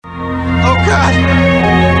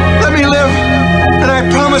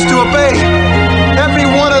promise to obey every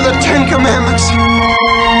one of the 10 commandments.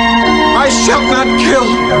 I shall not kill.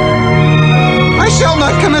 I shall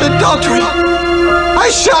not commit adultery. I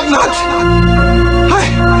shall not.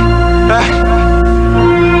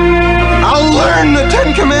 I'll learn the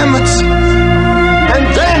 10 commandments, and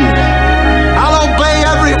then I'll obey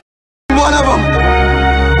every one of them.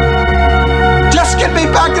 Just get me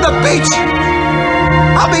back to the beach.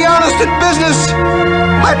 I'll be honest in business.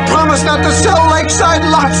 I promise not to sell lakeside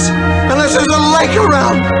lots unless there's a lake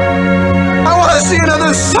around. I want to see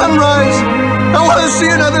another sunrise. I want to see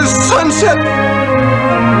another sunset.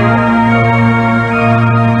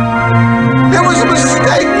 It was a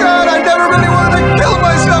mistake, God. I never really wanted to kill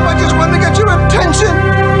myself. I just wanted to get your attention.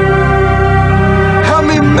 Help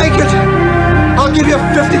me make it. I'll give you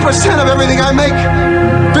 50% of everything I make.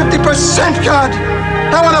 50%, God.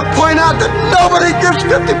 I want to point out that nobody gives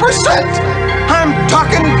 50%. I'm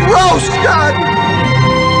talking gross, God.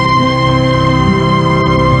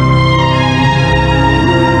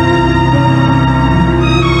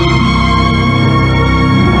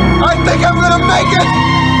 I think I'm going to make it.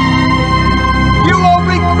 You won't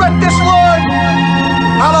regret this, Lord.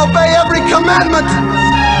 I'll obey every commandment.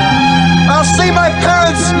 I'll see my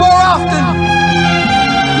parents more often.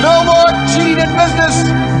 No more cheating in business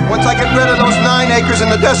once I get rid of those 9 acres in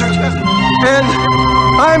the desert. And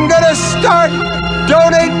I'm gonna start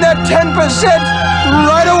donating that 10%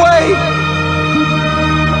 right away.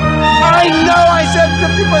 I know I said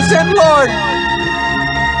 50%, Lord,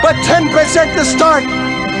 but 10% to start.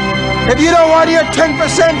 If you don't want your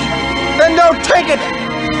 10%, then don't take it.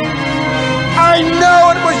 I know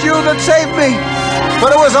it was you that saved me,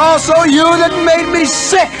 but it was also you that made me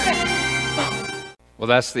sick. Well,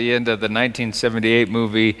 that's the end of the 1978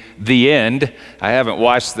 movie, The End. I haven't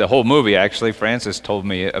watched the whole movie, actually. Francis told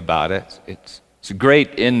me about it. It's a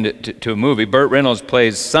great end to a movie. Burt Reynolds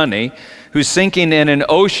plays Sonny, who's sinking in an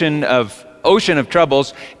ocean of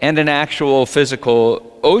troubles and an actual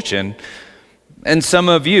physical ocean. And some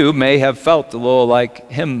of you may have felt a little like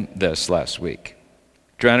him this last week.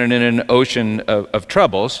 Drowning in an ocean of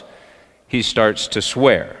troubles, he starts to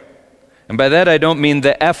swear. And by that I don't mean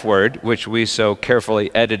the F word, which we so carefully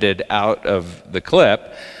edited out of the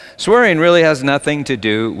clip. Swearing really has nothing to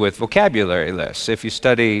do with vocabulary lists. If you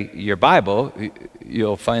study your Bible,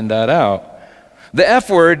 you'll find that out. The F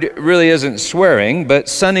word really isn't swearing, but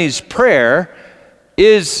Sonny's prayer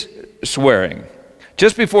is swearing.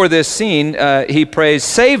 Just before this scene, he prays,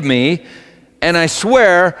 "Save me, and I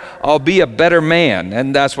swear I'll be a better man."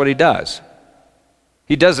 And that's what he does.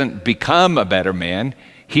 He doesn't become a better man.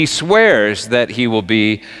 He swears that he will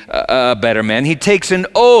be a better man. He takes an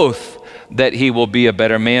oath that he will be a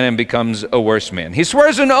better man and becomes a worse man. He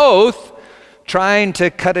swears an oath trying to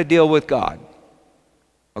cut a deal with God.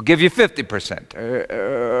 I'll give you 50%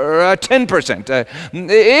 or 10%.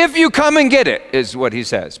 If you come and get it, is what he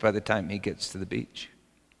says by the time he gets to the beach.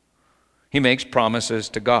 He makes promises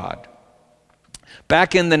to God.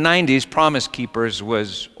 Back in the 90s, Promise Keepers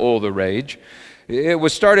was all the rage. It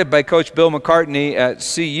was started by Coach Bill McCartney at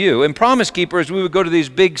CU. In Promise Keepers, we would go to these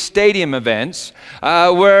big stadium events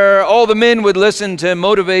where all the men would listen to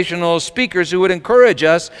motivational speakers who would encourage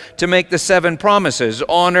us to make the 7 promises: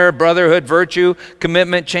 honor, brotherhood, virtue,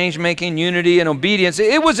 commitment, changemaking, unity, and obedience.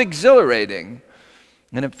 It was exhilarating,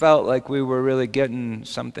 and it felt like we were really getting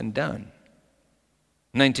something done.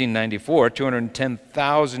 In 1994,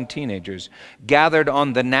 210,000 teenagers gathered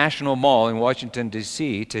on the National Mall in Washington,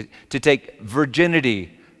 D.C. to take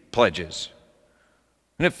virginity pledges.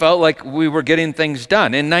 And it felt like we were getting things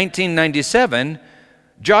done. In 1997,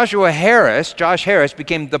 Josh Harris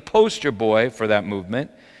became the poster boy for that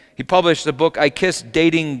movement. He published the book, I Kissed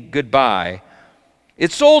Dating Goodbye.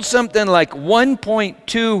 It sold something like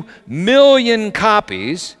 1.2 million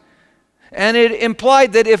copies. And it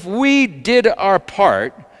implied that if we did our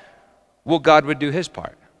part, well, God would do his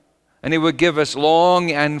part. And he would give us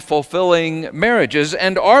long and fulfilling marriages.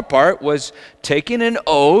 And our part was taking an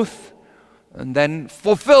oath and then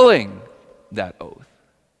fulfilling that oath.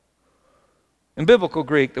 In biblical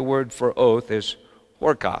Greek, the word for oath is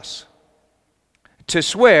horkos. To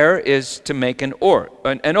swear is to make an oath.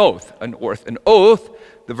 An oath,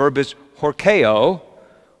 the verb is horkeo,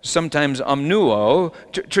 sometimes omnuo.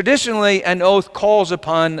 Traditionally, an oath calls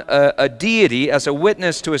upon a deity as a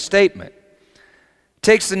witness to a statement. It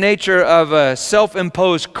takes the nature of a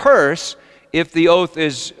self-imposed curse if the oath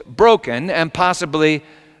is broken, and possibly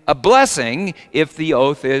a blessing if the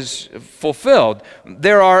oath is fulfilled.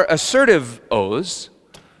 There are assertive oaths.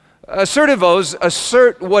 Assertive oaths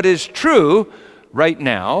assert what is true right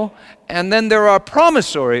now, and then there are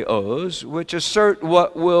promissory oaths which assert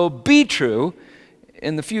what will be true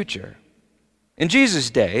in the future. In Jesus'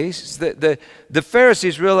 days, the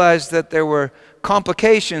Pharisees realized that there were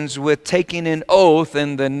complications with taking an oath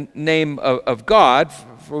in the name of God,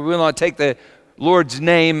 for we will not take the Lord's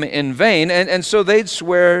name in vain, and so they'd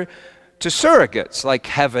swear to surrogates like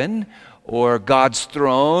heaven or God's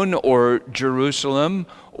throne or Jerusalem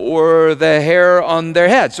or the hair on their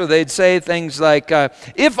head. So they'd say things like,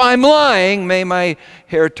 if I'm lying, may my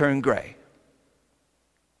hair turn gray.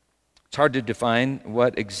 It's hard to define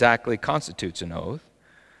what exactly constitutes an oath,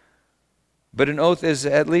 but an oath is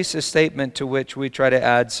at least a statement to which we try to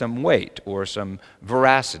add some weight or some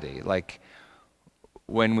veracity, like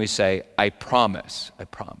when we say, I promise, I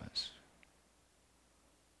promise.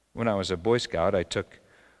 When I was a Boy Scout, I took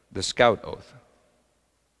the Scout oath.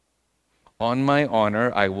 On my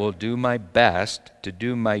honor, I will do my best to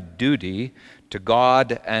do my duty to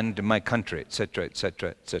God and my country, etc., etc.,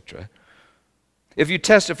 etc. If you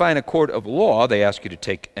testify in a court of law, they ask you to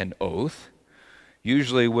take an oath,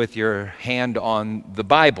 usually with your hand on the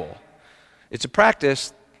Bible. It's a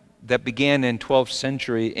practice that began in 12th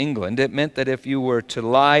century England. It meant that if you were to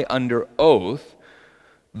lie under oath,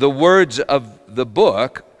 the words of the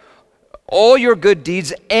book, all your good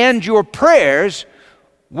deeds and your prayers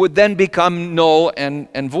would then become null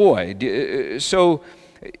and void. So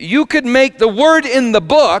you could make the word in the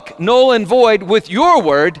book null and void with your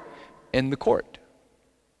word in the court.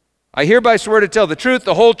 I hereby swear to tell the truth,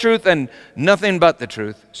 the whole truth, and nothing but the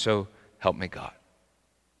truth, so help me God.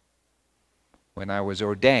 When I was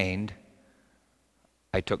ordained,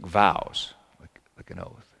 I took vows, like an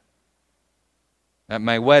oath. At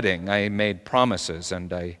my wedding, I made promises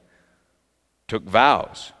and I took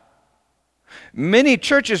vows. Many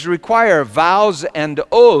churches require vows and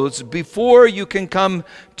oaths before you can come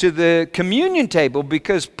to the communion table,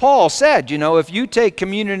 because Paul said, if you take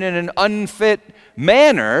communion in an unfit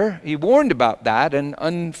manner, he warned about that, an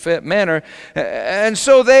unfit manner, and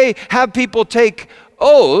so they have people take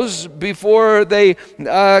oaths before they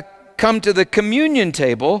come to the communion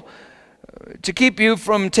table to keep you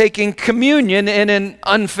from taking communion in an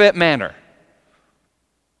unfit manner.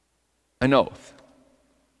 An oath.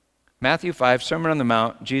 Matthew 5, Sermon on the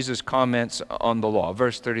Mount, Jesus comments on the law.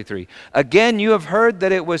 Verse 33, again you have heard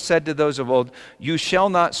that it was said to those of old, you shall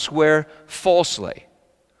not swear falsely.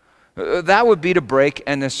 That would be to break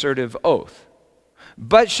an assertive oath.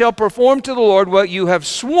 But shall perform to the Lord what you have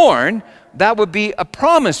sworn. That would be a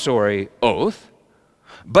promissory oath.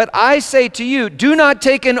 But I say to you, do not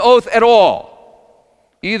take an oath at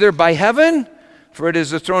all, either by heaven, for it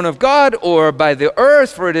is the throne of God, or by the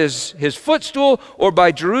earth, for it is his footstool, or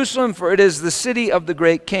by Jerusalem, for it is the city of the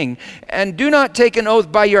great king. And do not take an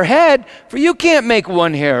oath by your head, for you can't make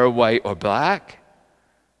one hair white or black.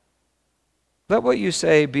 Let what you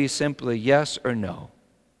say be simply yes or no.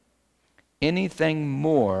 Anything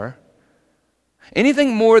more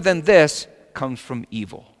than this comes from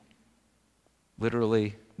evil.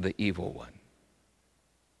 Literally, the evil one.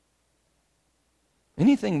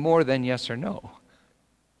 Anything more than yes or no.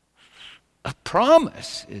 A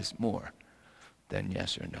promise is more than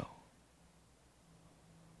yes or no.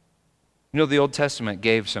 The Old Testament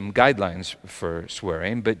gave some guidelines for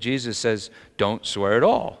swearing, but Jesus says, don't swear at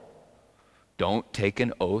all. Don't take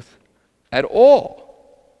an oath at all.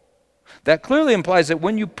 That clearly implies that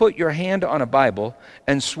when you put your hand on a Bible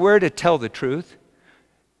and swear to tell the truth,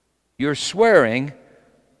 you're swearing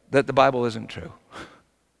that the Bible isn't true.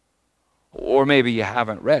 Or maybe you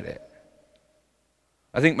haven't read it.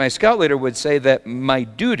 I think my scout leader would say that my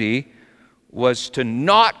duty was to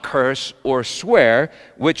not curse or swear,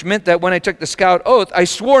 which meant that when I took the scout oath, I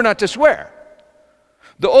swore not to swear.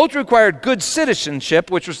 The oath required good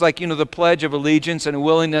citizenship, which was like, the pledge of allegiance and a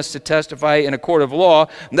willingness to testify in a court of law.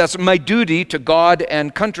 And that's my duty to God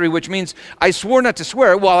and country, which means I swore not to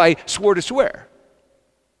swear while I swore to swear.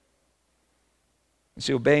 You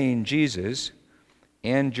see, obeying Jesus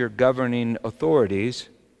and your governing authorities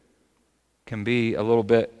can be a little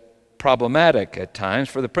bit problematic at times,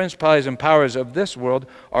 for the principalities and powers of this world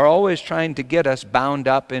are always trying to get us bound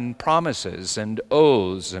up in promises and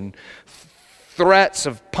oaths and threats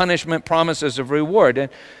of punishment, promises of reward.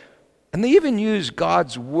 And they even use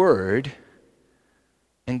God's word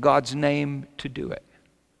and God's name to do it,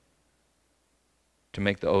 to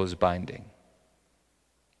make the oaths binding.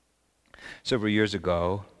 Several years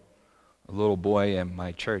ago, a little boy in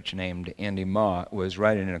my church named Andy Mott was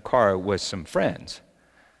riding in a car with some friends.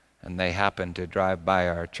 And they happened to drive by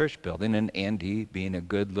our church building. And Andy, being a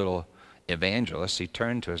good little evangelist, he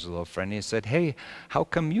turned to his little friend and he said, hey, how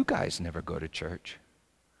come you guys never go to church?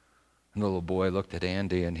 And the little boy looked at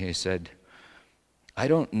Andy and he said, I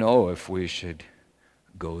don't know if we should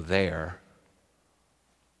go there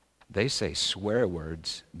they say swear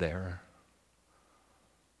words there.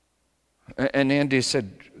 And Andy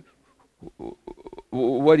said,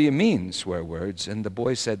 what do you mean, swear words? And the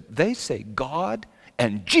boy said, they say God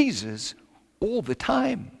and Jesus all the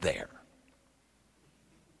time there.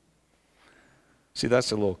 See,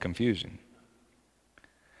 that's a little confusing.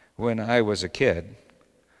 When I was a kid,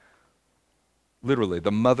 literally,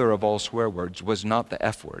 the mother of all swear words was not the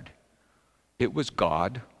F word. It was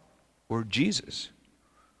God or Jesus.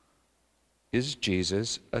 Is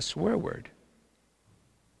Jesus a swear word?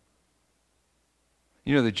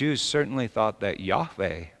 You know, the Jews certainly thought that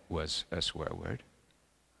Yahweh was a swear word.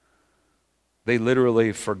 They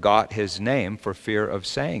literally forgot his name for fear of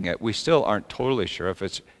saying it. We still aren't totally sure if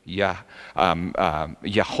it's Yehovah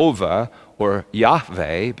or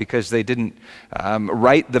Yahweh, because they didn't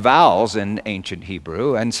write the vowels in ancient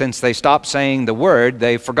Hebrew. And since they stopped saying the word,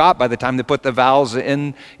 they forgot by the time they put the vowels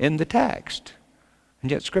in the text. And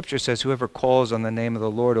yet Scripture says whoever calls on the name of the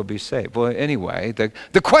Lord will be saved. Well, anyway,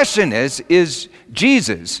 the question is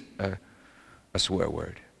Jesus a swear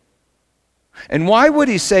word? And why would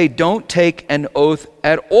he say don't take an oath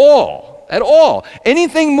at all? At all.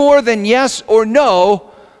 Anything more than yes or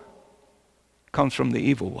no comes from the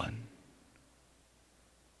evil one.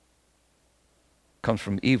 Comes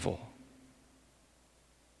from evil.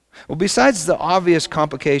 Well, besides the obvious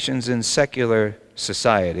complications in secular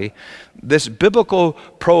society, this biblical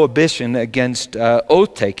prohibition against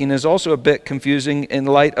oath-taking is also a bit confusing in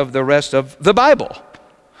light of the rest of the Bible.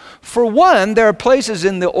 For one, there are places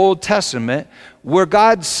in the Old Testament where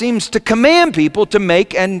God seems to command people to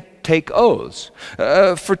make and take oaths.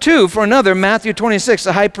 For another, Matthew 26,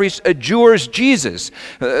 the high priest adjures Jesus.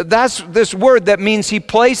 That's this word that means he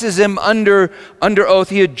places him under oath.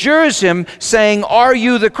 He adjures him, saying, "Are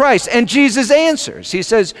you the Christ?" And Jesus answers. He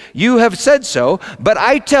says, "You have said so, but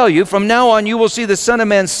I tell you, from now on you will see the Son of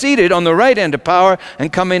Man seated on the right hand of power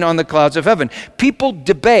and coming on the clouds of heaven." People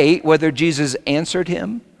debate whether Jesus answered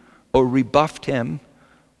him or rebuffed him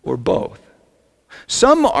or both.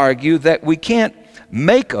 Some argue that we can't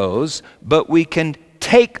make oaths, but we can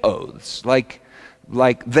take oaths, like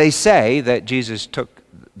they say that Jesus took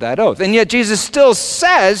that oath. And yet Jesus still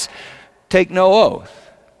says, take no oath.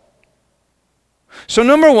 So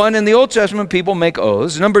number one, in the Old Testament, people make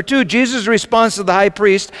oaths. Number two, Jesus responds to the high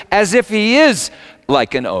priest as if he is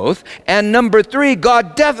like an oath. And number three,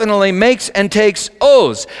 God definitely makes and takes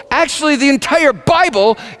oaths. Actually, the entire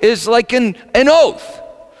Bible is like an oath.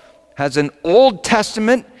 Has an Old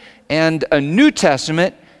Testament and a New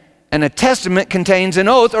Testament, and a testament contains an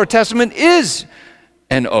oath, or testament is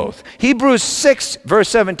an oath. Hebrews 6, verse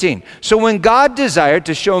 17. So when God desired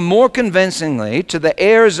to show more convincingly to the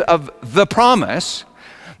heirs of the promise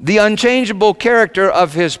the unchangeable character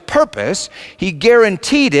of his purpose, he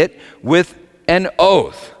guaranteed it with an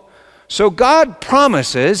oath. So God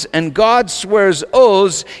promises and God swears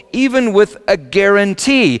oaths even with a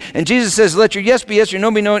guarantee. And Jesus says, let your yes be yes, your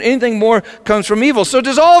no be no, and anything more comes from evil. So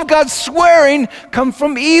does all of God's swearing come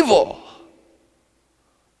from evil?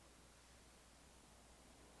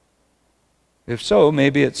 If so,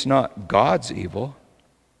 maybe it's not God's evil.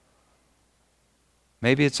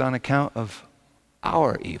 Maybe it's on account of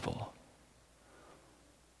our evil.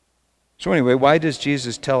 So anyway, why does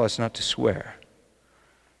Jesus tell us not to swear?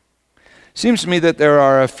 Seems to me that there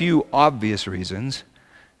are a few obvious reasons,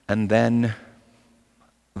 and then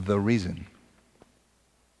the reason.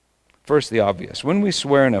 First, the obvious. When we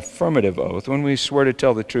swear an affirmative oath, when we swear to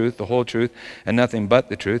tell the truth, the whole truth, and nothing but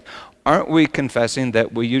the truth, aren't we confessing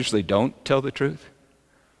that we usually don't tell the truth?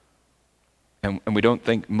 And we don't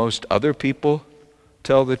think most other people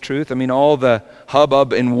tell the truth? I mean, all the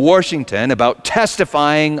hubbub in Washington about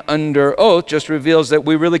testifying under oath just reveals that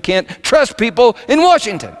we really can't trust people in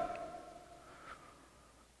Washington.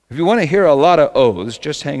 If you want to hear a lot of oaths,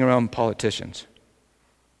 just hang around politicians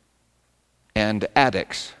and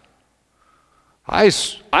addicts. I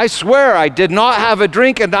swear I did not have a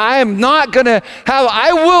drink, and I am not going to have,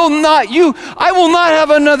 I will not have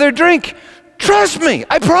another drink. Trust me,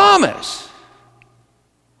 I promise.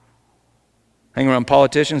 Hang around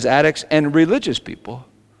politicians, addicts, and religious people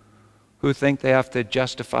who think they have to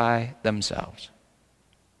justify themselves.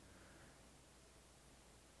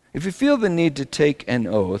 If you feel the need to take an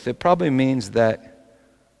oath, it probably means that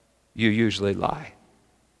you usually lie.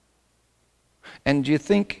 And you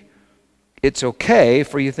think it's okay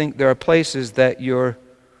for you to think there are places that you're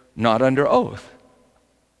not under oath.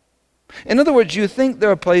 In other words, you think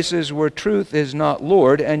there are places where truth is not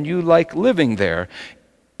Lord, and you like living there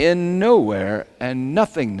in nowhere and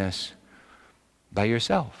nothingness by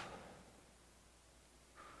yourself.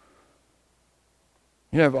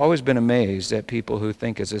 You know, I've always been amazed at people who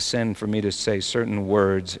think it's a sin for me to say certain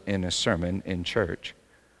words in a sermon in church,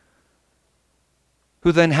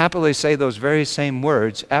 who then happily say those very same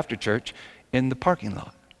words after church in the parking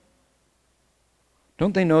lot.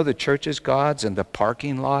 Don't they know the church is God's and the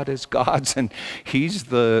parking lot is God's and He's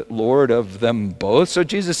the Lord of them both? So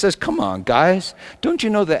Jesus says, come on, guys. Don't you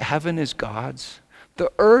know that heaven is God's?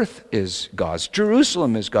 The earth is God's.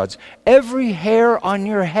 Jerusalem is God's. Every hair on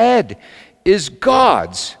your head is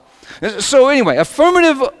God's. So anyway,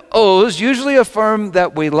 affirmative oaths usually affirm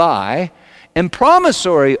that we lie, and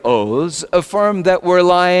promissory oaths affirm that we're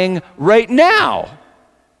lying right now.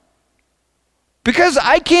 Because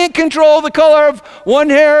I can't control the color of one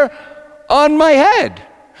hair on my head.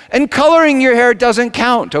 And coloring your hair doesn't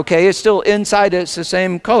count, okay? It's still inside, it's the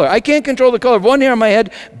same color. I can't control the color of one hair on my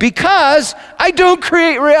head because I don't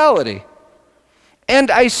create reality. And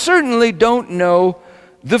I certainly don't know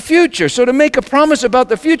the future. So to make a promise about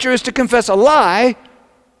the future is to confess a lie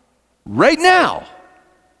right now.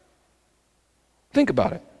 Think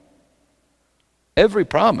about it. Every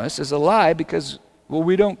promise is a lie because, well,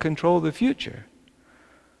 we don't control the future.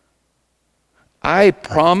 I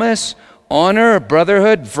promise honor,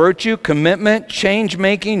 brotherhood, virtue, commitment,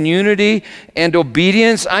 change-making, unity, and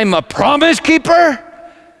obedience. I'm a promise keeper.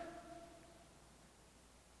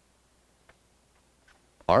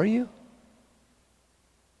 Are you?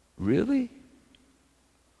 Really?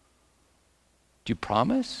 Do you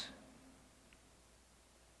promise?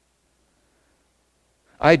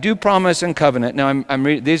 I do promise and covenant. Now, I'm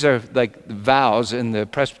reading, these are like vows in the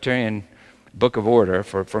Presbyterian Book of Order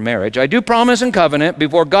for marriage. I do promise and covenant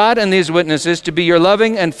before God and these witnesses to be your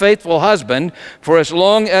loving and faithful husband for as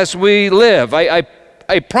long as we live.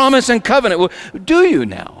 I promise and covenant. Well, do you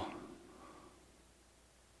now?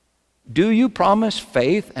 Do you promise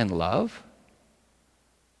faith and love?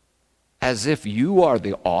 As if you are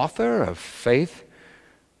the author of faith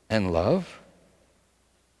and love?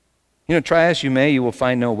 You know, try as you may, you will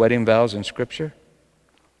find no wedding vows in Scripture.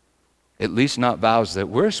 At least not vows that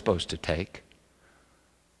we're supposed to take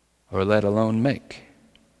or let alone make.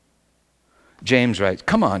 James writes,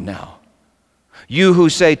 come on now. You who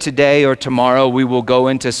say today or tomorrow we will go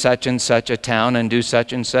into such and such a town and do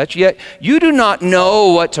such and such, yet you do not know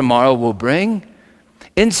what tomorrow will bring.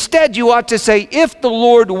 Instead, you ought to say, if the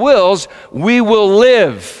Lord wills, we will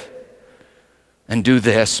live and do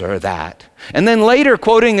this or that. And then later,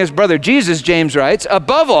 quoting his brother Jesus, James writes,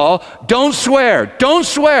 above all, don't swear. Don't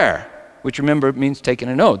swear. Which, remember, means taking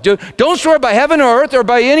an oath. Don't swear by heaven or earth or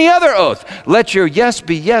by any other oath. Let your yes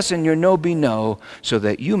be yes and your no be no, so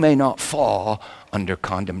that you may not fall under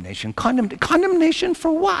condemnation. Condemnation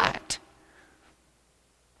for what?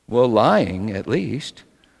 Well, lying, at least,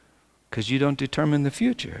 because you don't determine the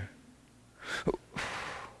future.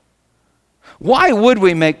 Why would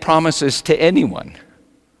we make promises to anyone,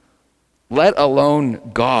 let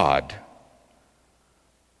alone God?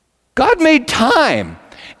 God made time.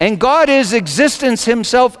 And God is existence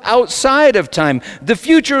himself outside of time. The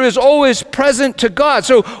future is always present to God.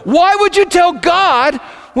 So why would you tell God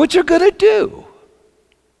what you're going to do?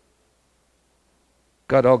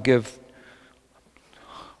 God, I'll give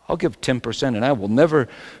 10% and I will never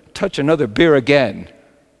touch another beer again.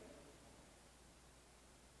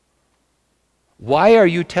 Why are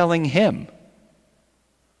you telling him?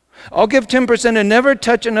 I'll give 10% and never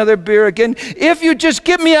touch another beer again if you just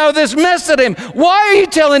get me out of this mess that I'm in. Why are you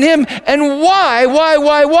telling him? And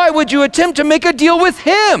why would you attempt to make a deal with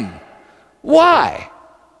him? Why?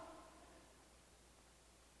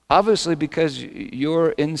 Obviously because you're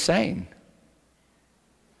insane.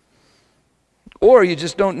 Or you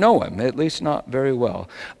just don't know him, at least not very well.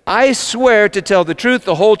 I swear to tell the truth,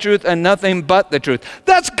 the whole truth, and nothing but the truth.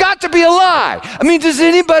 That's got to be a lie. I mean, does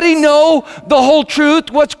anybody know the whole truth?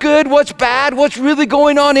 What's good, what's bad, what's really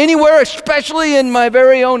going on anywhere, especially in my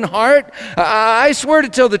very own heart? I swear to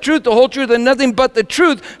tell the truth, the whole truth, and nothing but the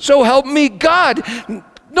truth. So help me God.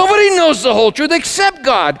 Nobody knows the whole truth except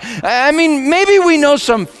God. I mean, maybe we know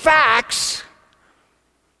some facts,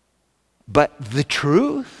 but the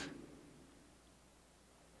truth?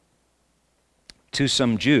 To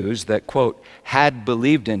some Jews that, quote, had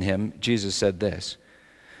believed in him, Jesus said this,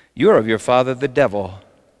 you are of your father the devil.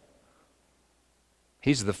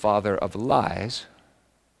 He's the father of lies,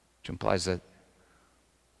 which implies that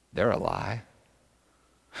they're a lie.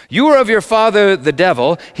 You are of your father the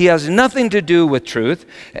devil. He has nothing to do with truth,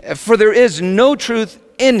 for there is no truth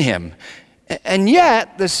in him. And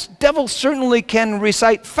yet, the devil certainly can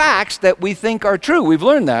recite facts that we think are true. We've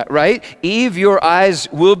learned that, right? Eve, your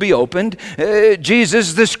eyes will be opened.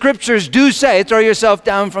 Jesus, the scriptures do say, throw yourself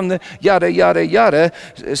down from the yada, yada, yada,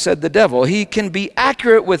 said the devil. He can be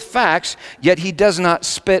accurate with facts, yet he does not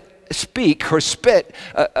spit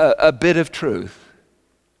a bit of truth.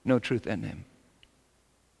 No truth in him.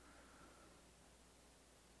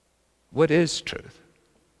 What is truth?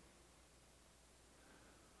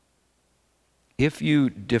 If you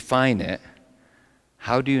define it,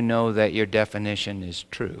 how do you know that your definition is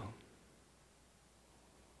true?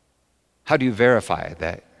 How do you verify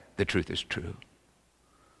that the truth is true?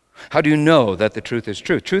 How do you know that the truth is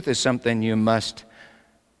true? Truth is something you must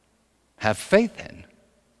have faith in,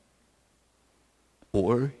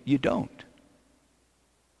 or you don't.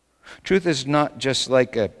 Truth is not just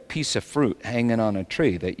like a piece of fruit hanging on a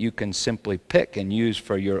tree that you can simply pick and use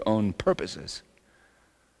for your own purposes.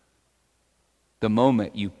 The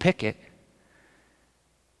moment you pick it,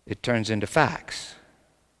 it turns into facts.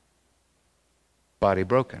 Body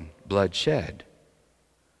broken, blood shed.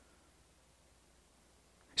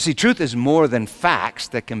 See, truth is more than facts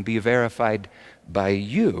that can be verified by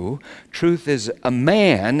you. Truth is a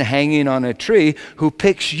man hanging on a tree who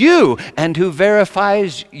picks you and who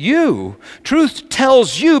verifies you. Truth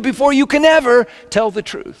tells you before you can ever tell the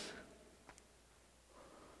truth.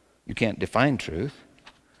 You can't define truth.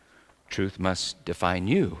 Truth must define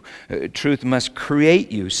you. Truth must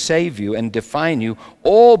create you, save you, and define you,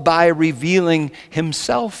 all by revealing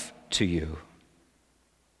himself to you.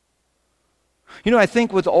 You know, I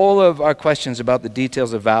think with all of our questions about the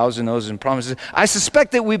details of vows and oaths and promises, I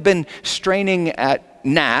suspect that we've been straining at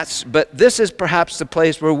gnats, but this is perhaps the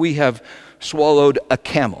place where we have swallowed a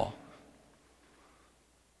camel.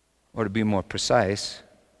 Or to be more precise,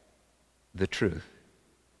 the truth.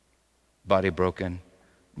 Body broken,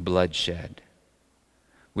 blood shed.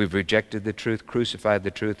 We've rejected the truth, crucified the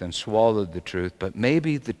truth, and swallowed the truth, but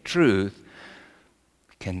maybe the truth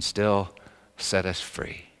can still set us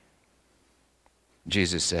free.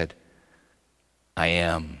 Jesus said, I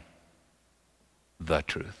am the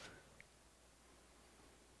truth.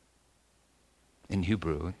 In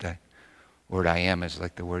Hebrew, the word I am is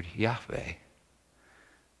like the word Yahweh.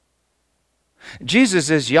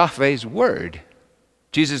 Jesus is Yahweh's word.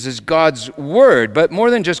 Jesus is God's word, but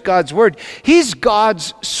more than just God's word, he's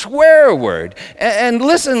God's swear word. And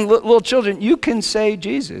listen, little children, you can say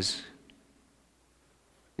Jesus.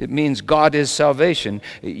 It means God is salvation.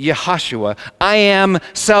 Yeshua, I am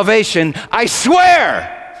salvation. I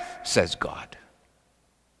swear, says God.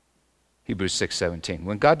 Hebrews 6:17.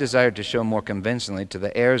 When God desired to show more convincingly to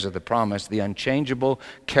the heirs of the promise the unchangeable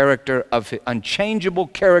character of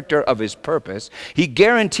his purpose, he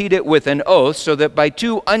guaranteed it with an oath, so that by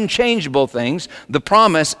two unchangeable things, the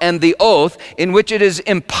promise and the oath, in which it is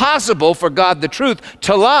impossible for God the truth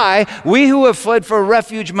to lie, we who have fled for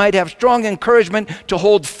refuge might have strong encouragement to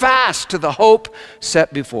hold fast to the hope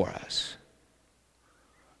set before us.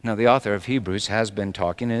 Now, the author of Hebrews has been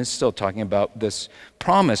talking and is still talking about this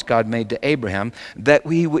promise God made to Abraham that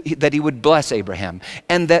he would bless Abraham,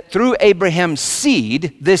 and that through Abraham's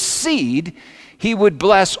seed, this seed, he would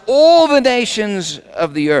bless all the nations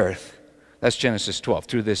of the earth. That's Genesis 12,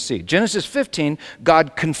 through this seed. Genesis 15,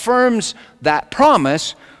 God confirms that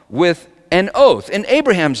promise with an oath. In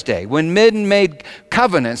Abraham's day, when men made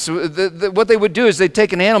covenants, what they would do is they'd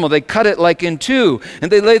take an animal, they'd cut it like in two, and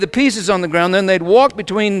they'd lay the pieces on the ground, then they'd walk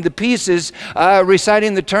between the pieces,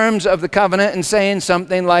 reciting the terms of the covenant and saying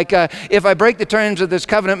something like, if I break the terms of this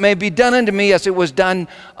covenant, may it be done unto me as it was done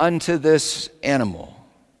unto this animal.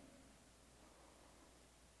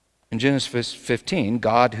 In Genesis 15,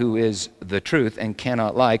 God, who is the truth and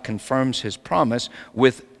cannot lie, confirms his promise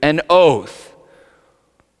with an oath.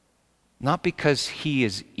 Not because he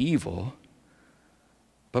is evil,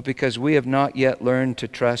 but because we have not yet learned to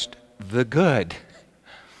trust the good.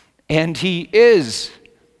 And he is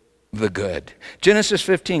the good. Genesis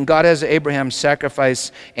 15, God has Abraham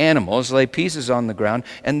sacrifice animals, lay pieces on the ground,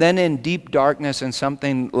 and then in deep darkness and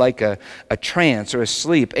something like a trance or a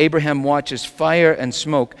sleep, Abraham watches fire and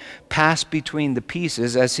smoke pass between the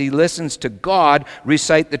pieces as he listens to God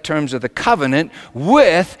recite the terms of the covenant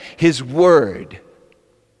with his word.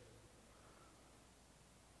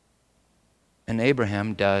 And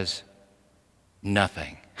Abraham does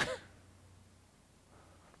nothing.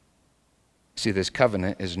 See, this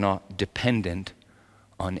covenant is not dependent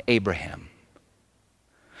on Abraham.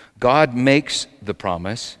 God makes the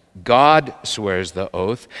promise, God swears the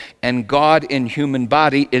oath, and God in human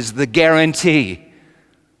body is the guarantee.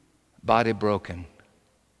 Body broken,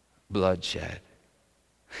 blood shed.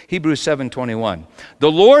 Hebrews 7:21.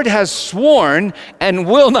 The Lord has sworn and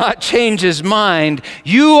will not change his mind.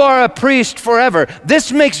 You are a priest forever.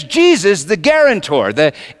 This makes Jesus the guarantor,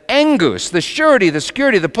 the angus, the surety, the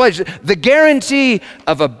security, the pledge, the guarantee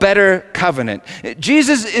of a better covenant.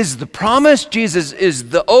 Jesus is the promise, Jesus is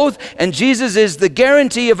the oath, and Jesus is the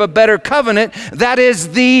guarantee of a better covenant. That is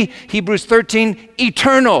the, Hebrews 13,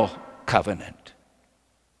 eternal covenant.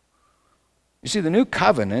 You see, the new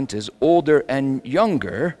covenant is older and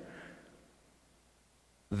younger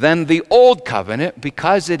than the old covenant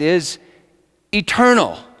because it is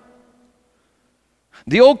eternal.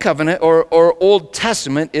 The old covenant or Old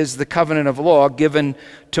Testament is the covenant of law given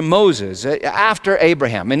to Moses after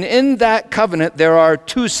Abraham. And in that covenant there are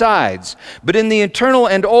two sides. But in the eternal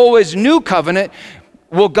and always new covenant,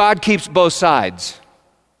 well, God keeps both sides.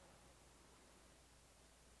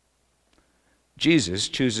 Jesus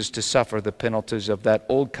chooses to suffer the penalties of that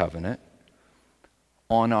old covenant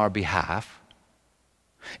on our behalf.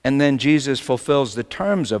 And then Jesus fulfills the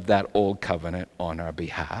terms of that old covenant on our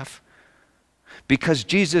behalf. Because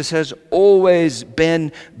Jesus has always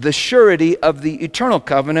been the surety of the eternal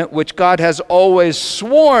covenant, which God has always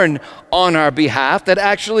sworn on our behalf, that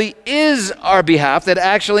actually is our behalf, that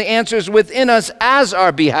actually answers within us as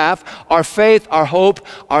our behalf, our faith, our hope,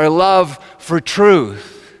 our love for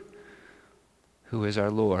truth, who is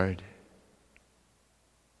our Lord.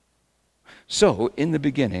 So, in the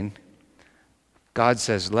beginning, God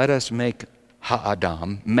says, let us make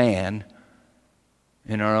Ha'adam, man,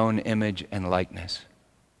 in our own image and likeness.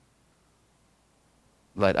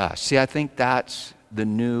 Let us. See, I think that's the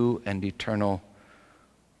new and eternal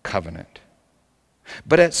covenant.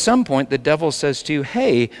 But at some point, the devil says to you,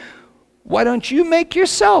 hey, why don't you make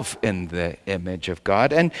yourself in the image of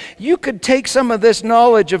God? And you could take some of this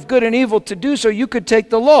knowledge of good and evil to do so. You could take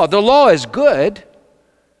the law. The law is good,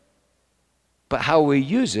 but how we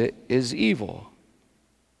use it is evil.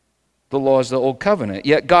 The law is the old covenant.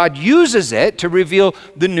 Yet God uses it to reveal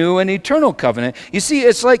the new and eternal covenant. You see,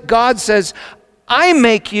 it's like God says, I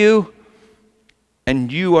make you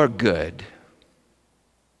and you are good.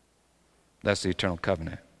 That's the eternal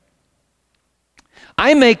covenant.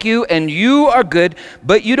 I make you and you are good,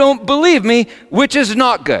 but you don't believe me, which is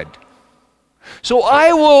not good. So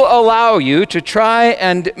I will allow you to try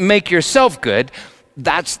and make yourself good.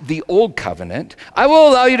 That's the old covenant. I will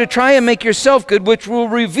allow you to try and make yourself good, which will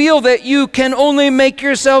reveal that you can only make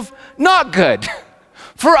yourself not good.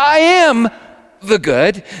 For I am the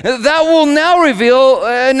good. That will now reveal,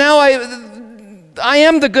 I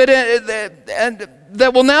am the good, and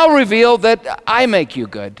that will now reveal that I make you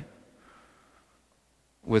good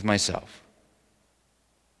with myself.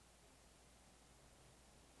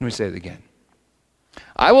 Let me say it again.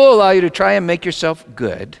 I will allow you to try and make yourself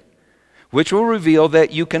good, which will reveal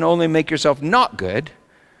that you can only make yourself not good,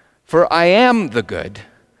 for I am the good,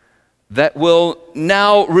 that will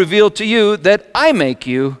now reveal to you that I make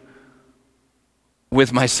you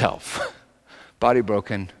with myself. Body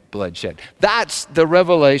broken, blood shed. That's the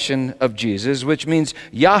revelation of Jesus, which means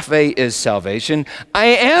Yahweh is salvation. I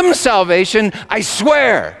am salvation, I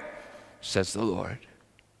swear, says the Lord.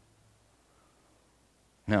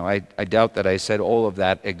 Now, I doubt that I said all of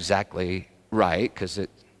that exactly right, because it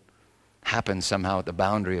happened somehow at the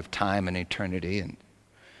boundary of time and eternity. And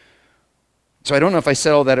so I don't know if I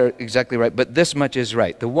said all that exactly right, but this much is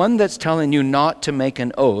right. The one that's telling you not to make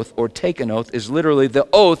an oath or take an oath is literally the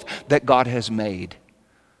oath that God has made.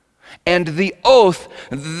 And the oath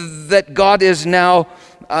that God is now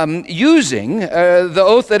using, the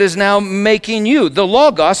oath that is now making you, the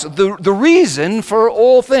Logos, the reason for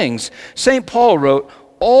all things. St. Paul wrote,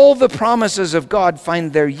 all the promises of God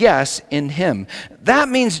find their yes in him. That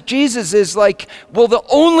means Jesus is like, well, the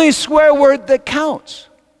only swear word that counts.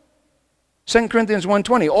 2 Corinthians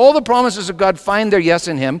 1:20, all the promises of God find their yes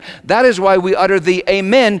in him. That is why we utter the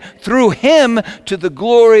amen through him to the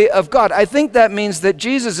glory of God. I think that means that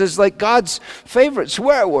Jesus is like God's favorite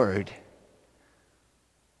swear word.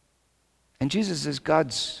 And Jesus is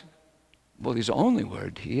God's, well, his only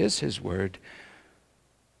word. He is his word.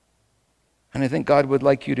 And I think God would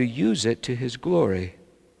like you to use it to his glory.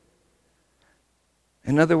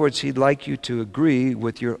 In other words, he'd like you to agree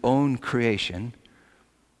with your own creation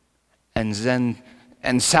and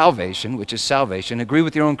salvation, which is salvation. Agree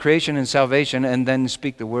with your own creation and salvation, and then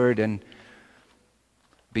speak the word and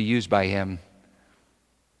be used by him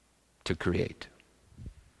to create.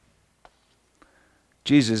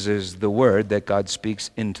 Jesus is the word that God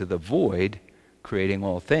speaks into the void, creating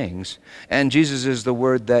all things. And Jesus is the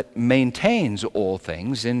word that maintains all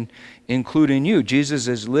things, including you. Jesus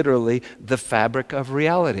is literally the fabric of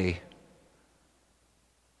reality,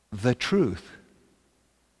 the truth.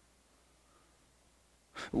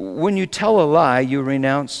 When you tell a lie, you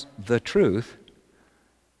renounce the truth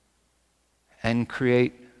and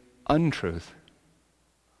create untruth,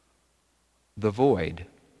 the void.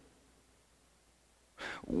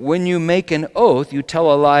 When you make an oath, you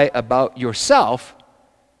tell a lie about yourself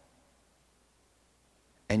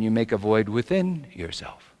and you make a void within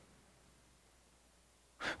yourself.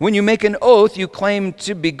 When you make an oath, you claim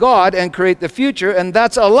to be God and create the future, and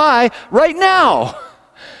that's a lie right now.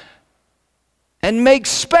 And make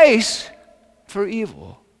space for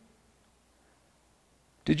evil.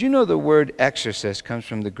 Did you know the word exorcist comes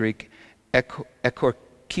from the Greek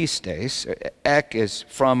ekorkistes? Ek is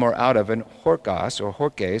from or out of, and horkos or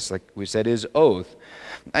horkes, like we said, is oath.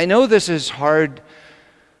 I know this is hard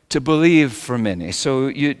to believe for many, so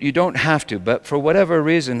you don't have to, but for whatever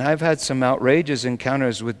reason, I've had some outrageous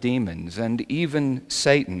encounters with demons and even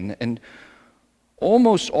Satan, and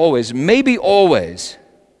almost always, maybe always,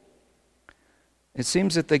 it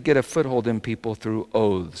seems that they get a foothold in people through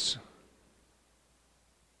oaths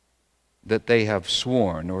that they have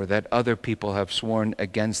sworn or that other people have sworn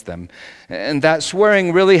against them. And that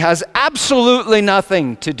swearing really has absolutely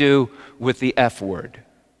nothing to do with the F word.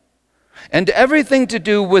 And everything to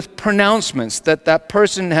do with pronouncements that that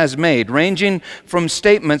person has made, ranging from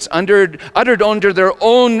statements uttered under their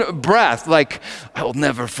own breath, like, "I'll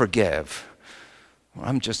never forgive," or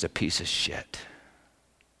 "I'm just a piece of shit."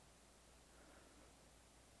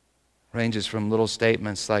 Ranges from little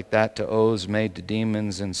statements like that to oaths made to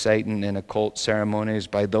demons and Satan in occult ceremonies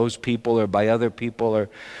by those people or by other people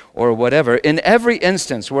or whatever. In every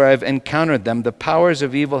instance where I've encountered them, the powers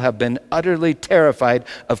of evil have been utterly terrified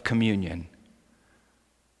of communion.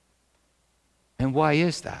 And why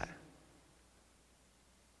is that?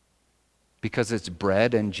 Because it's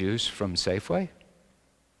bread and juice from Safeway?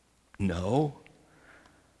 No.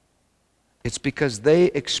 It's because they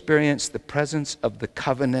experience the presence of the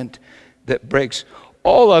covenant that breaks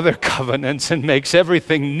all other covenants and makes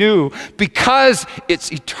everything new because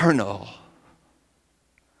it's eternal.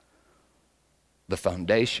 The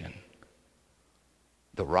foundation,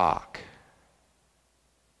 the rock.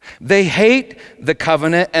 They hate the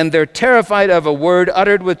covenant and they're terrified of a word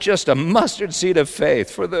uttered with just a mustard seed of faith.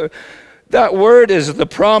 For that word is the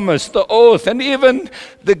promise, the oath, and even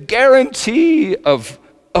the guarantee of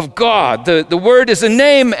God. The word is a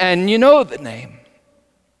name, and you know the name.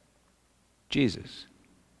 Jesus.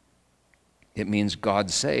 It means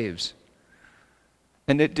God saves.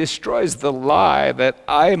 And it destroys the lie that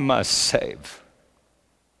I must save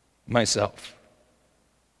myself.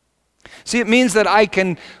 See, it means that I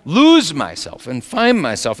can lose myself and find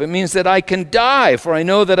myself. It means that I can die, for I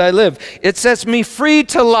know that I live. It sets me free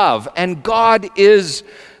to love, and God is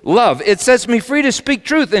love. It sets me free to speak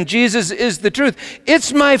truth, and Jesus is the truth.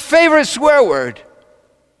 It's my favorite swear word.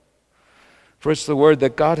 For it's the word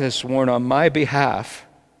that God has sworn on my behalf.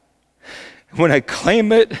 When I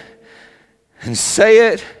claim it and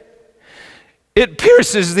say it, it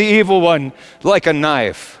pierces the evil one like a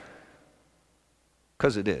knife.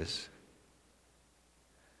 Because it is.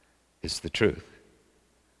 It's the truth.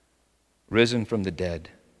 Risen from the dead,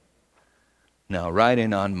 now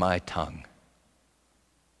riding on my tongue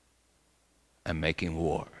and making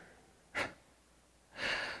war.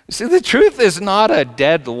 See, the truth is not a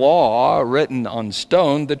dead law written on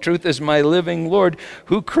stone. The truth is my living Lord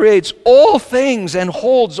who creates all things and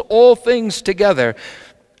holds all things together.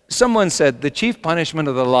 Someone said the chief punishment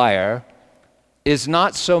of the liar is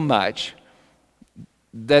not so much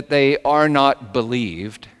that they are not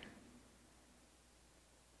believed.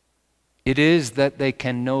 It is that they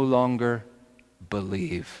can no longer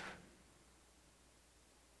believe.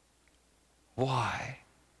 Why?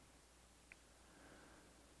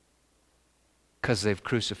 Because they've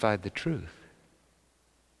crucified the truth.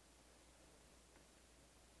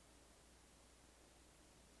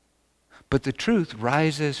 But the truth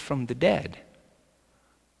rises from the dead.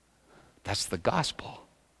 That's the gospel.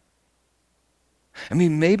 I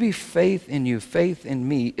mean, maybe faith in you, faith in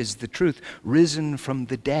me is the truth risen from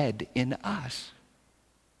the dead in us.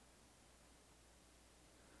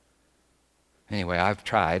 Anyway, I've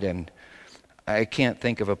tried, and I can't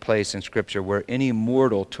think of a place in Scripture where any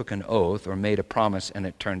mortal took an oath or made a promise and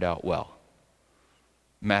it turned out well.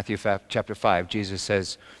 Matthew chapter 5, Jesus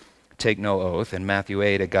says, take no oath. In Matthew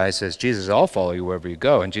 8, a guy says, Jesus, I'll follow you wherever you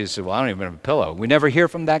go. And Jesus said, well, I don't even have a pillow. We never hear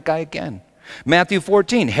from that guy again. Matthew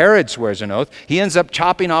 14, Herod swears an oath. He ends up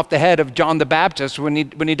chopping off the head of John the Baptist when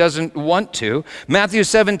he doesn't want to. Matthew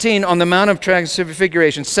 17, on the Mount of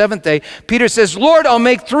Transfiguration, seventh day, Peter says, Lord, I'll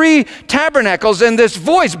make 3 tabernacles. And this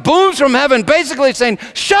voice booms from heaven, basically saying,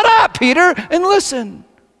 shut up, Peter, and listen.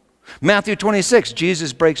 Matthew 26,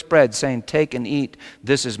 Jesus breaks bread, saying, "Take and eat,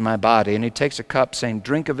 this is my body." And he takes a cup, saying,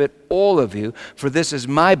 "Drink of it, all of you, for this is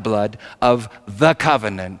my blood of the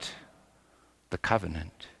covenant." The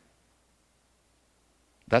covenant.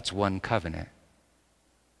 That's one covenant.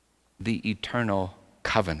 The eternal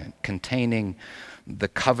covenant, containing the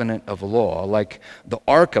covenant of law, like the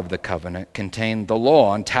ark of the covenant contained the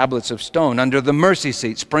law on tablets of stone under the mercy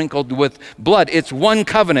seat sprinkled with blood. It's one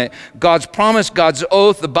covenant. God's promise, God's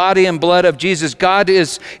oath, the body and blood of Jesus. God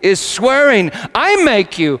is swearing, I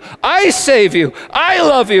make you, I save you, I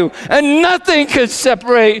love you, and nothing can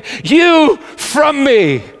separate you from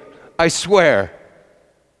me. I swear.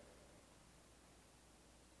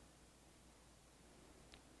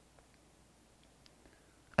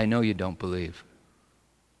 I know you don't believe,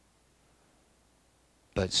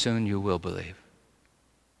 but soon you will believe.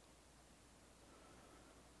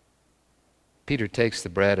 Peter takes the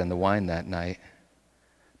bread and the wine that night,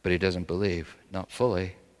 but he doesn't believe, not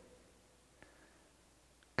fully.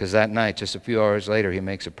 Because that night, just a few hours later, he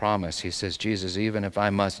makes a promise. He says, "Jesus, even if I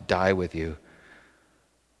must die with you,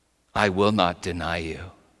 I will not deny you,"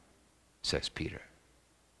 says Peter.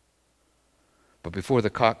 But before the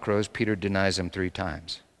cock crows, Peter denies him 3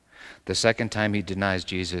 times. The second time he denies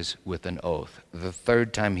Jesus with an oath. The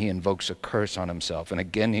third time he invokes a curse on himself. And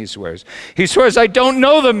again he swears. He swears, "I don't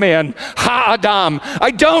know the man, Ha-Adam. I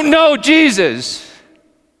don't know Jesus."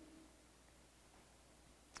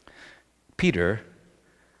 Peter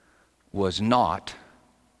was not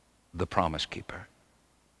the promise keeper.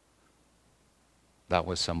 That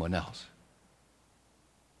was someone else.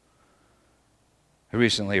 I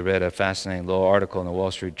recently read a fascinating little article in the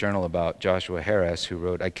Wall Street Journal about Joshua Harris, who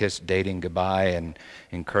wrote, "I Kissed Dating Goodbye," and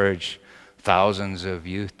encouraged thousands of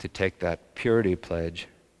youth to take that purity pledge.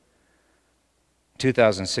 In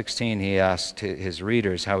 2016, he asked his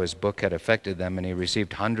readers how his book had affected them, and he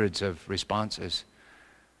received hundreds of responses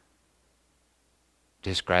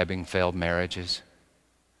describing failed marriages,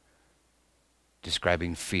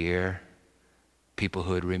 describing fear, people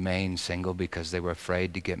who had remained single because they were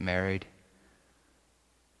afraid to get married,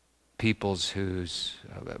 peoples whose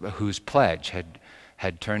pledge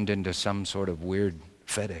had turned into some sort of weird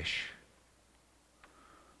fetish.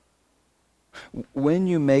 When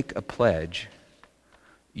you make a pledge,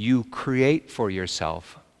 you create for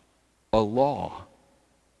yourself a law,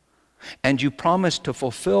 and you promise to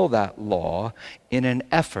fulfill that law in an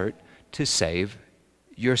effort to save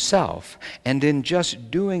yourself. And in just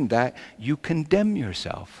doing that, you condemn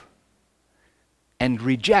yourself and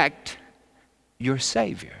reject your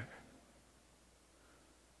Savior.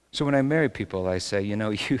 So when I marry people, I say,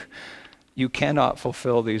 you cannot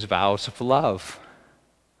fulfill these vows of love.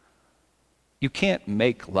 You can't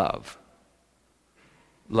make love.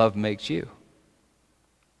 Love makes you.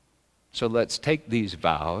 So let's take these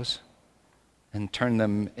vows and turn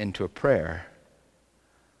them into a prayer.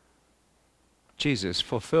 Jesus,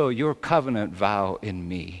 fulfill your covenant vow in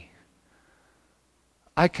me.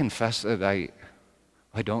 I confess that I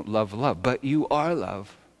don't love love, but you are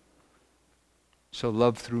love. So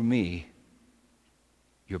love through me,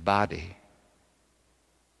 your body.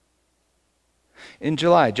 In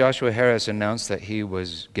July, Joshua Harris announced that he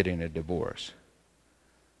was getting a divorce.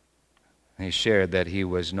 He shared that he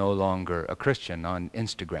was no longer a Christian on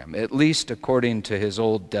Instagram, at least according to his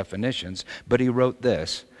old definitions. But he wrote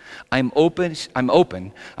this: I'm open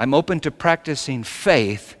to practicing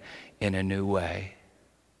faith in a new way.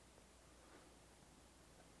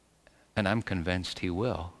 And I'm convinced he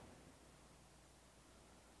will.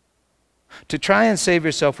 To try and save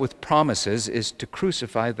yourself with promises is to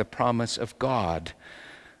crucify the promise of God.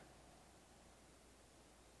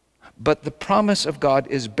 But the promise of God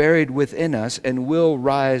is buried within us and will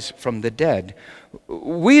rise from the dead.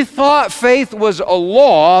 We thought faith was a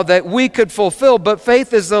law that we could fulfill, but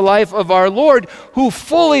faith is the life of our Lord who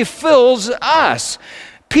fully fills us.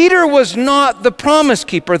 Peter was not the promise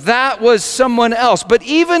keeper. That was someone else. But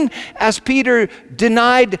even as Peter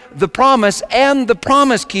denied the promise and the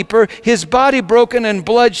promise keeper, his body broken and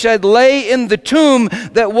bloodshed lay in the tomb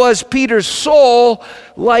that was Peter's soul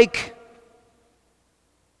like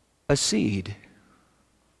a seed.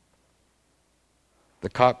 The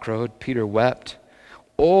cock crowed, Peter wept.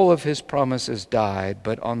 All of his promises died,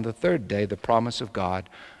 but on the third day, the promise of God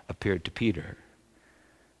appeared to Peter.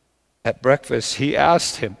 At breakfast, he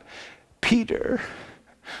asked him, "Peter,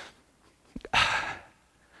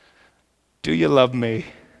 do you love me?"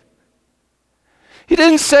 He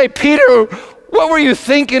didn't say, "Peter, what were you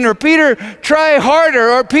thinking?" or "Peter, try harder,"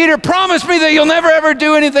 or "Peter, promise me that you'll never ever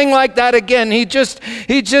do anything like that again." He just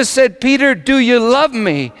said, "Peter, do you love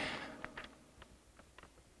me?"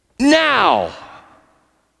 Now.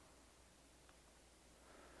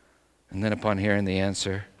 And then upon hearing the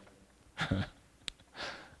answer,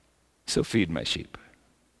 so feed my sheep.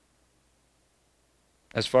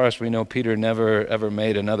 As far as we know, Peter never ever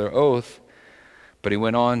made another oath, but he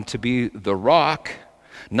went on to be the rock,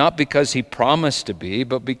 not because he promised to be,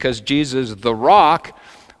 but because Jesus, the rock,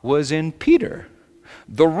 was in Peter.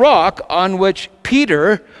 The rock on which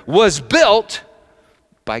Peter was built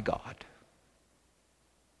by God.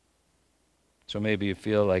 So maybe you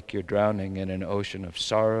feel like you're drowning in an ocean of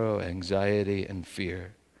sorrow, anxiety, and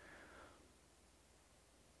fear.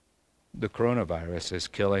 The coronavirus is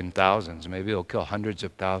killing thousands. Maybe it'll kill hundreds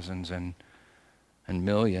of thousands and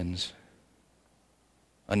millions.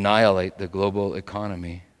 Annihilate the global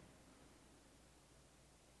economy.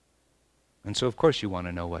 And so, of course, you want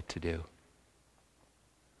to know what to do.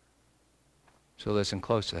 So listen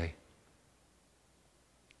closely.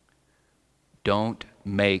 Don't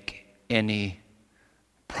make any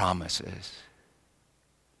promises,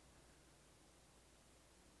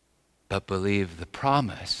 but believe the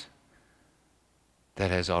promise that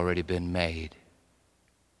has already been made.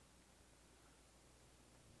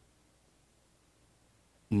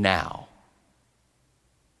 Now.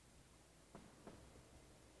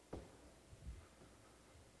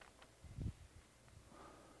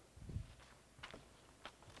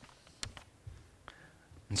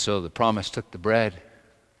 And so the promise took the bread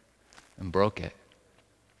and broke it,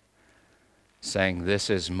 saying, "This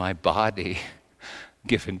is my body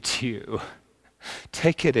given to you.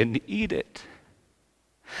 Take it and eat it."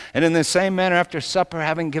 And in the same manner, after supper,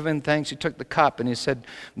 having given thanks, he took the cup and he said,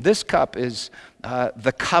 "This cup is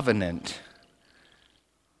the covenant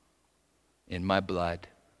in my blood.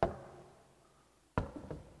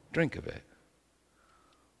 Drink of it,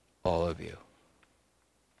 all of you."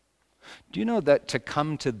 Do you know that to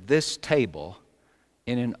come to this table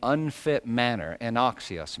in an unfit manner, an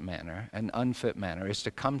oxios manner, an unfit manner, is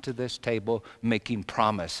to come to this table making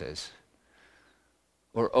promises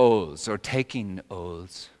or oaths or taking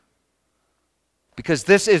oaths? Because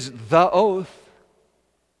this is the oath.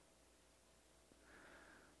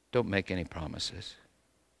 Don't make any promises.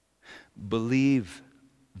 Believe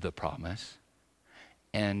the promise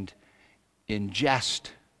and ingest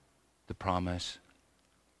the promise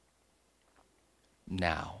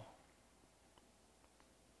now.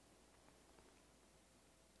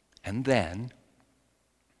 And then,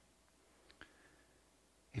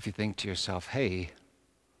 if you think to yourself, hey,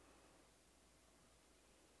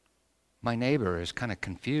 my neighbor is kind of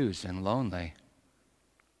confused and lonely,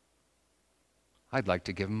 I'd like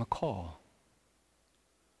to give him a call.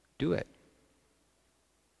 Do it.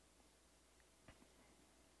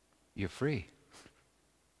 You're free.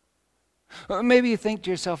 Or maybe you think to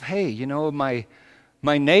yourself, hey, you know, my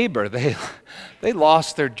neighbor, they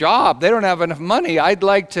lost their job. They don't have enough money. I'd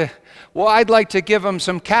like to give them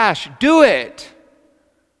some cash. Do it.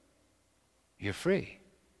 You're free.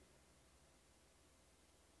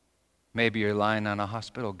 Maybe you're lying on a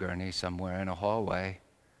hospital gurney somewhere in a hallway,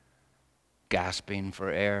 gasping for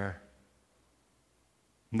air.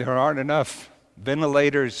 There aren't enough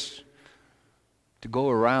ventilators to go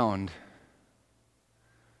around.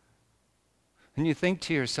 And you think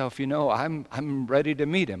to yourself, you know, I'm ready to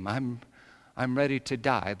meet him. I'm ready to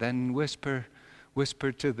die. Then whisper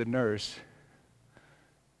to the nurse,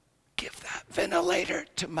 "Give that ventilator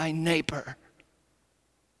to my neighbor."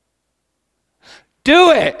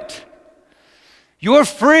 Do it. You're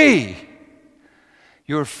free.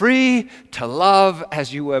 You're free to love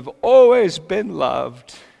as you have always been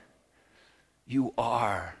loved. You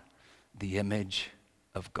are the image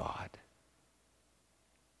of God.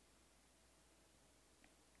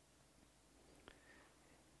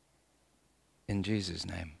 In Jesus'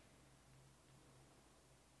 name,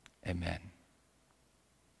 amen.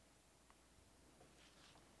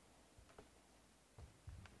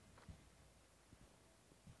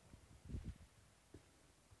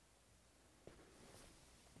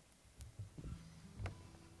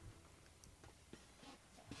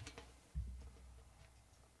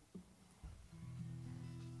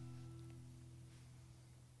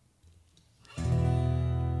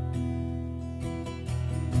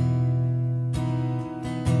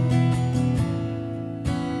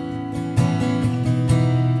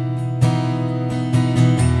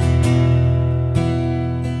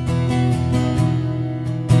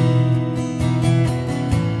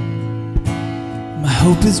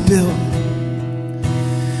 Hope is built.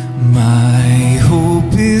 My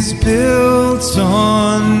hope is built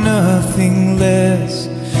on nothing less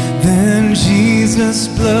than Jesus'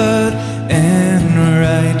 blood and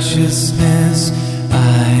righteousness.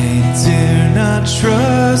 I dare not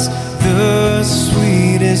trust the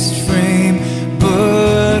sweetest frame,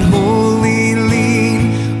 but hold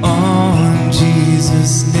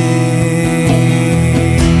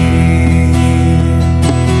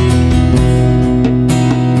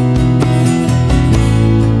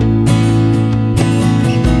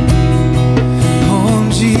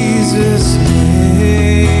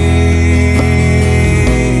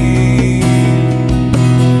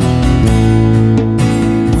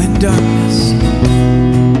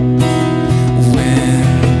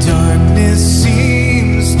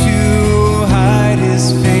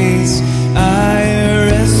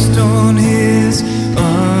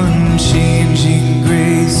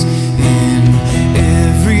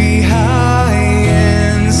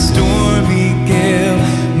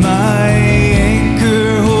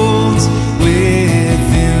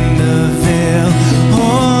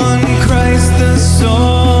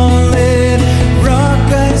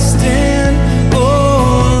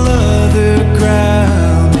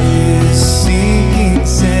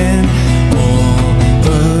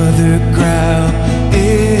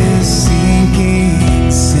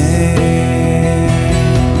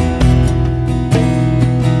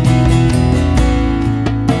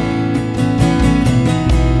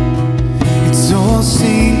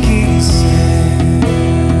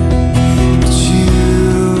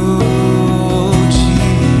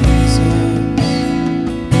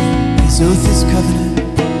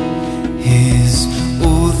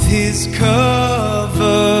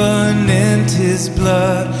and his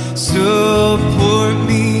blood support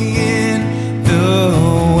me in the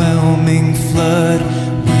whelming flood.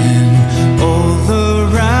 When all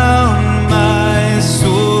around my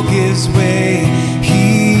soul gives way,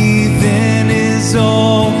 he then is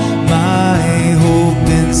all my hope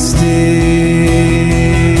and stay.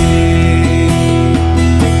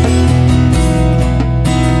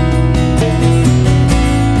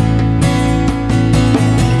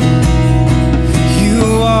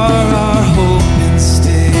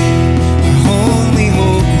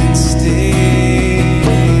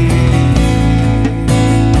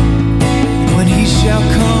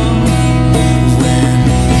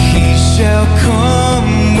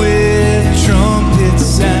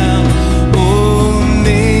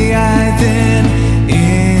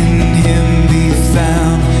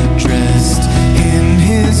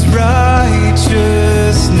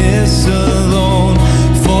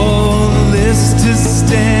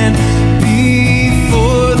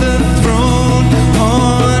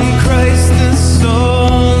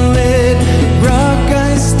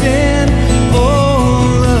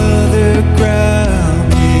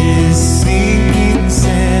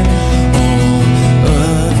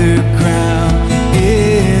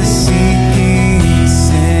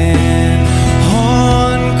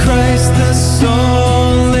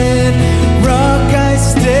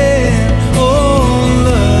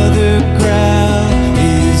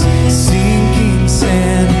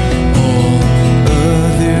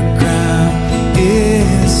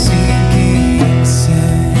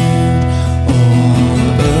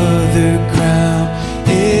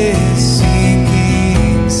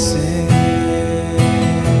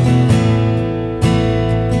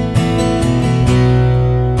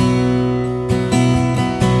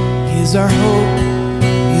 is our hope,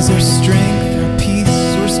 He is our strength, our peace,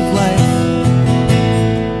 source of life.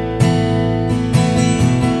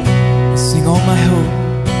 Sing all my hope.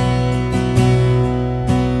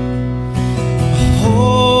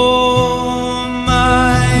 Oh,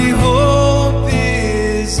 my hope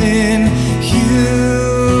is in You.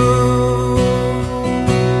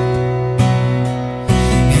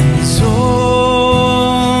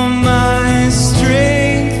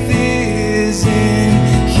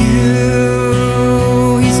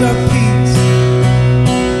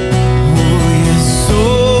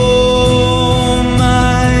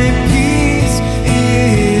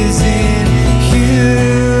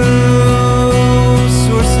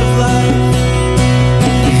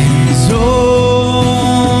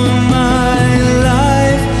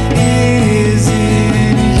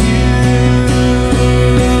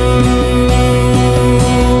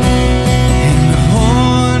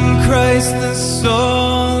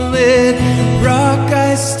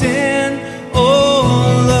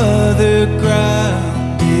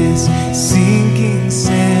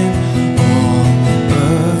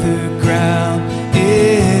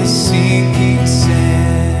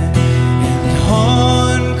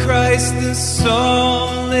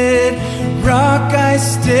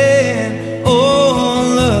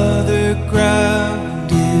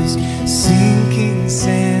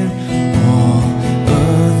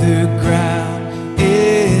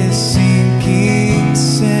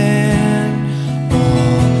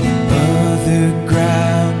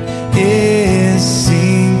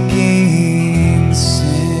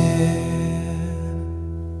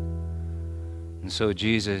 So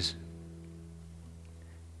Jesus,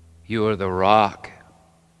 You are the rock.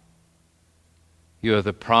 You are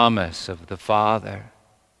the promise of the Father.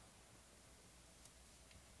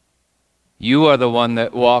 You are the one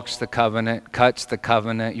that walks the covenant, cuts the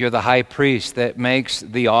covenant. You're the high priest that makes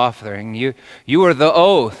the offering. You are the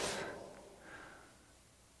oath.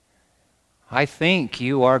 I think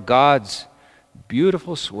You are God's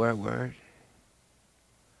beautiful swear word.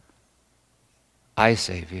 I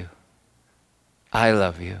save you. I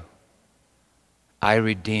love You. I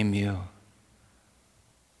redeem You.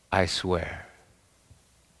 I swear.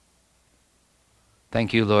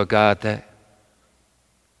 Thank You, Lord God, that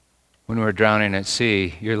when we're drowning at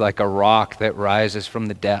sea, You're like a rock that rises from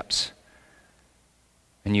the depths,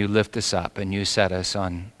 and You lift us up and You set us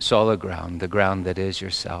on solid ground, the ground that is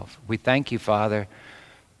Yourself. We thank You, Father,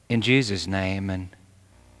 in Jesus' name. And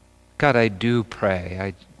God, I do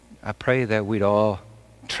pray. I pray that we'd all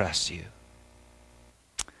trust You.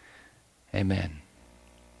 Amen.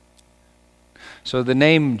 So the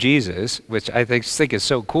name Jesus, which I think is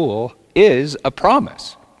so cool, is a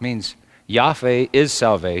promise. It means Yahweh is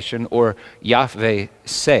salvation, or Yahweh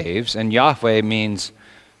saves, and Yahweh means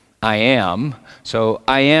I am. So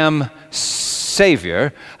I am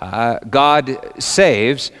Savior. God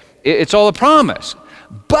saves. It's all a promise.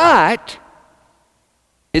 But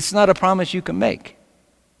It's not a promise you can make.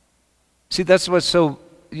 See, that's what's so,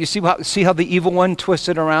 you see how the evil one twists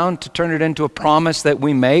it around to turn it into a promise that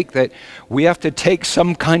we make, that we have to take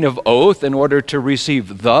some kind of oath in order to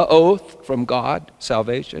receive the oath from God,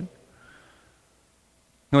 salvation?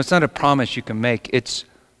 No, it's not a promise you can make. It's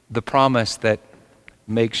the promise that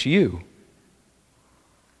makes you.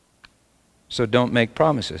 So don't make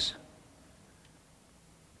promises.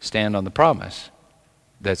 Stand on the promise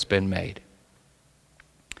that's been made.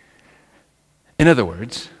 In other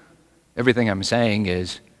words, everything I'm saying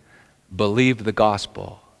is believe the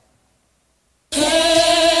gospel.